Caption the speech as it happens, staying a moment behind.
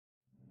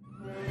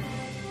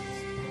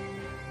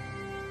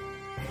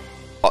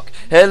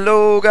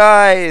Hello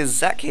guys,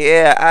 Zach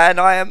here, and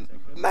I am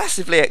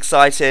massively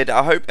excited.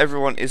 I hope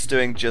everyone is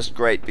doing just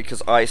great,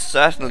 because I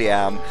certainly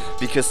am,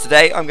 because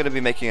today I'm going to be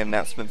making an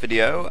announcement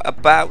video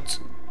about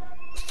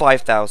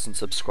 5,000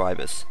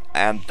 subscribers,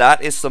 and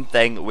that is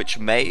something which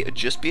may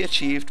just be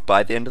achieved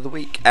by the end of the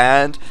week,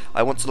 and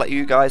I want to let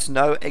you guys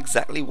know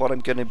exactly what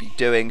I'm going to be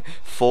doing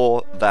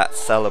for that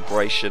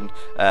celebration,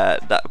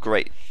 that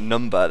great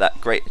number, that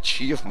great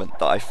achievement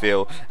that I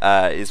feel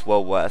is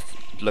well worth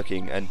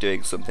looking and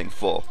doing something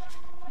for.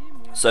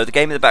 So the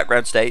game in the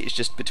background today is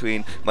just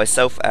between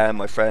myself and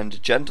my friend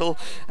Gentle,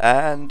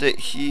 and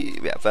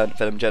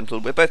Venom Gentle.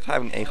 We're both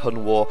having a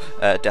Hun War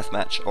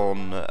deathmatch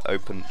on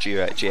Open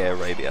GA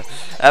Arabia.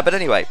 But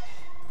anyway,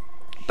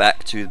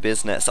 back to the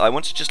business. I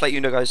want to just let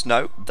you guys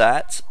know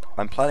that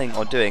I'm planning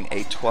on doing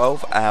a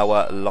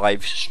 12-hour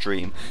live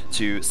stream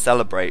to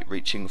celebrate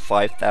reaching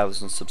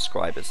 5,000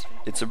 subscribers.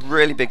 It's a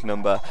really big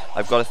number.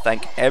 I've got to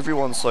thank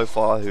everyone so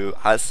far who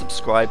has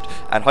subscribed,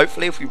 and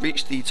hopefully if we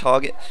reach the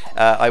target,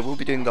 I will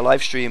be doing the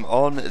live stream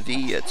on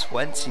the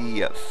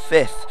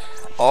 25th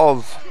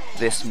of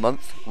this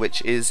month,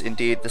 which is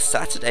indeed the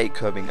Saturday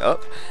coming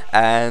up,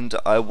 and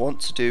I want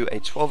to do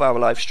a 12-hour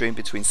live stream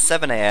between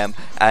 7 AM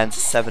and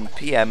 7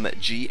 PM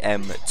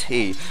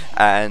GMT,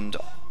 and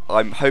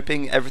I'm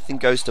hoping everything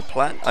goes to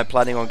plan. I'm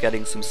planning on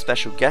getting some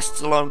special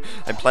guests along.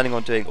 I'm planning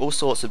on doing all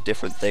sorts of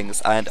different things,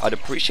 and I'd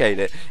appreciate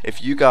it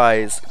if you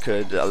guys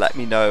could let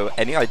me know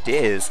any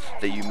ideas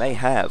that you may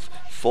have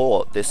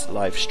for this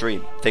live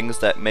stream, things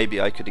that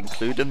maybe I could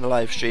include in the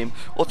live stream,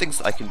 or things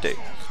that I can do.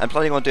 I'm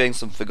planning on doing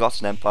some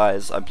Forgotten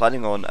Empires. I'm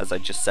planning on, as I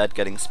just said,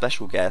 getting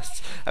special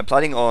guests. I'm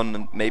planning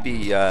on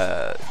maybe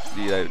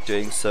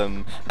doing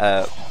some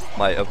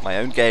my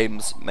own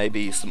games,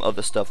 maybe some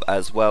other stuff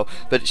as well,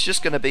 but it's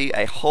just going to be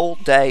a whole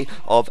day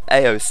of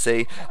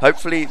AOC.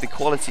 Hopefully the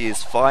quality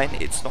is fine.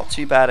 It's not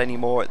too bad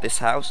anymore at this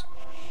house.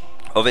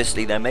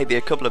 Obviously there may be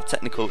a couple of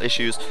technical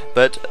issues,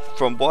 but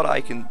from what I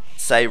can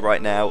say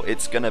right now,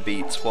 it's going to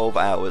be 12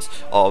 hours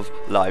of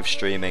live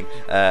streaming,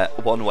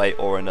 one way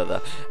or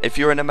another. If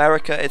you're in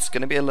America, it's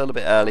going to be a little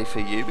bit early for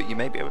you, but you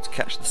may be able to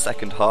catch the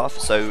second half,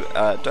 so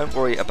don't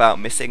worry about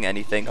missing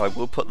anything. I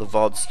will put the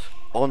VODs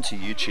onto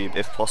YouTube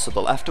if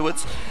possible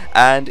afterwards,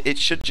 and it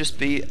should just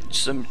be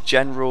some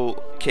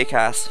general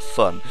kick-ass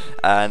fun,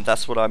 and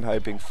that's what I'm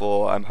hoping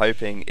for. I'm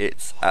hoping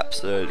it's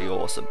absolutely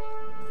awesome.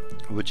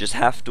 We'll just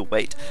have to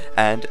wait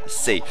and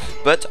see.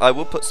 But I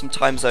will put some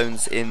time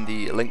zones in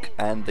the link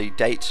and the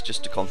date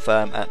just to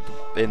confirm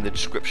in the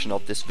description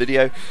of this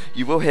video.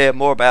 You will hear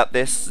more about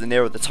this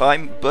nearer the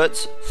time,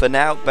 but for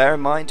now, bear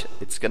in mind,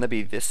 it's going to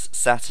be this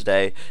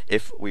Saturday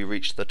if we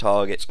reach the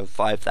target of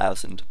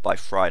 5,000 by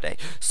Friday.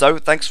 So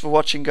thanks for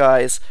watching,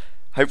 guys.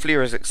 Hopefully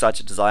you're as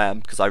excited as I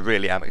am, because I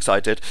really am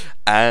excited,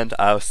 and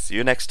I'll see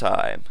you next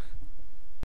time.